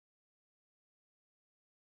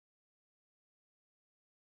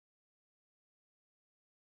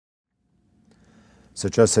So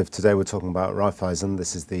Joseph, today we're talking about Raiffeisen.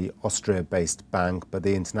 This is the Austria-based bank, but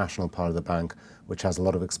the international part of the bank, which has a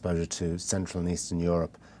lot of exposure to Central and Eastern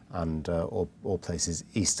Europe and all places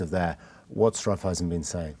east of there. What's Raiffeisen been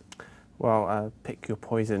saying? Well, pick your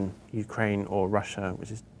poison, Ukraine or Russia,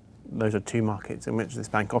 those are two markets in which this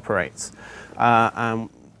bank operates. It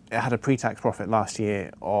had a pre-tax profit last year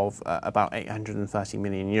of about 830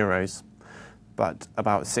 million euros, but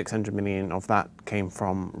about 600 million of that came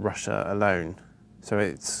from Russia alone. So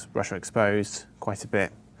it's Russia exposed quite a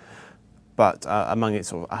bit, but among its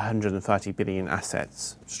sort of 130 billion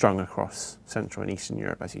assets strung across Central and Eastern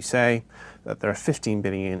Europe, as you say, that there are 15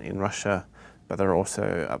 billion in Russia, but there are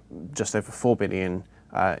also just over 4 billion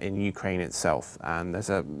in Ukraine itself. And there's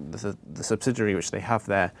the subsidiary which they have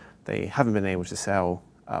there, they haven't been able to sell,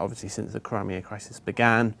 obviously, since the Crimea crisis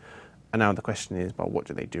began. And now the question is, well, what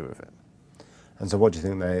do they do with it? And so what do you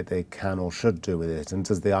think they can or should do with it? And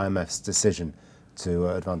does the IMF's decision to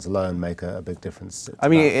advance a loan make a big difference? I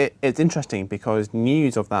mean, it's interesting because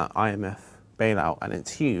news of that IMF bailout, and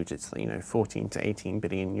it's huge, it's 14 to 18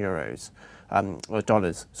 billion euros, or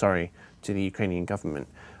dollars, sorry, to the Ukrainian government,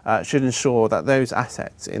 should ensure that those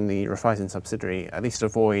assets in the Raiffeisen subsidiary at least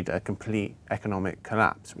avoid a complete economic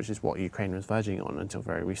collapse, which is what Ukraine was verging on until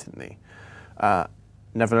very recently.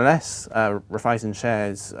 Nevertheless, Raiffeisen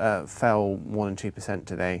shares fell more than 2%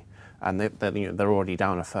 today, and they're already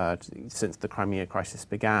down a third since the Crimea crisis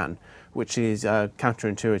began, which is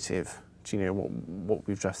counterintuitive to what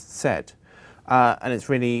we've just said. And it's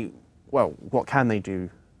really, well, what can they do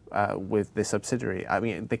with this subsidiary? I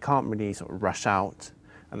mean, they can't really sort of rush out,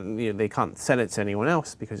 and they can't sell it to anyone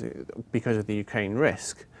else because of the Ukraine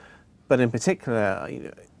risk. But in particular,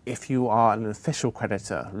 if you are an official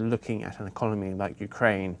creditor looking at an economy like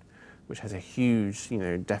Ukraine, which has a huge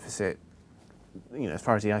deficit, as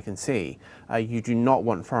far as the eye can see, you do not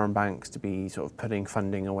want foreign banks to be sort of putting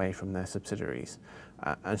funding away from their subsidiaries,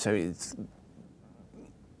 and so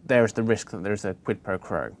there's the risk that there's a quid pro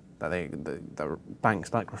quo, that the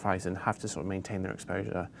banks like Raiffeisen have to sort of maintain their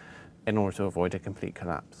exposure in order to avoid a complete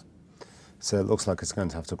collapse. So it looks like it's going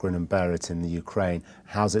to have to grin and bear it in the Ukraine.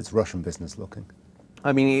 How's its Russian business looking?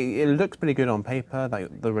 I mean, it looks pretty good on paper.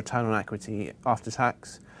 Like the return on equity after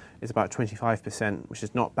tax is about 25%, which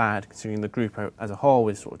is not bad considering the group as a whole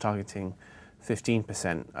is sort of targeting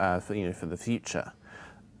 15% for the future.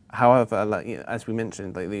 However, as we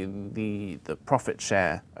mentioned, the profit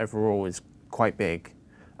share overall is quite big.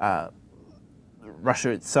 Russia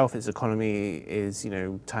itself, its economy is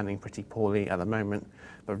turning pretty poorly at the moment,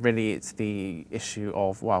 but really it's the issue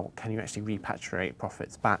of, well, can you actually repatriate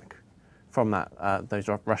profits back from those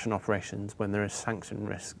Russian operations when there is sanction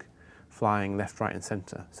risk flying left, right and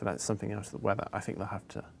centre? So that's something else where I think they'll have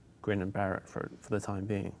to grin and bear it for the time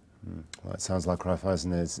being. Well, it sounds like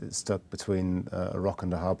Raiffeisen is stuck between a rock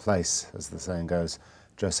and a hard place, as the saying goes.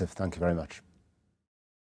 Joseph, thank you very much.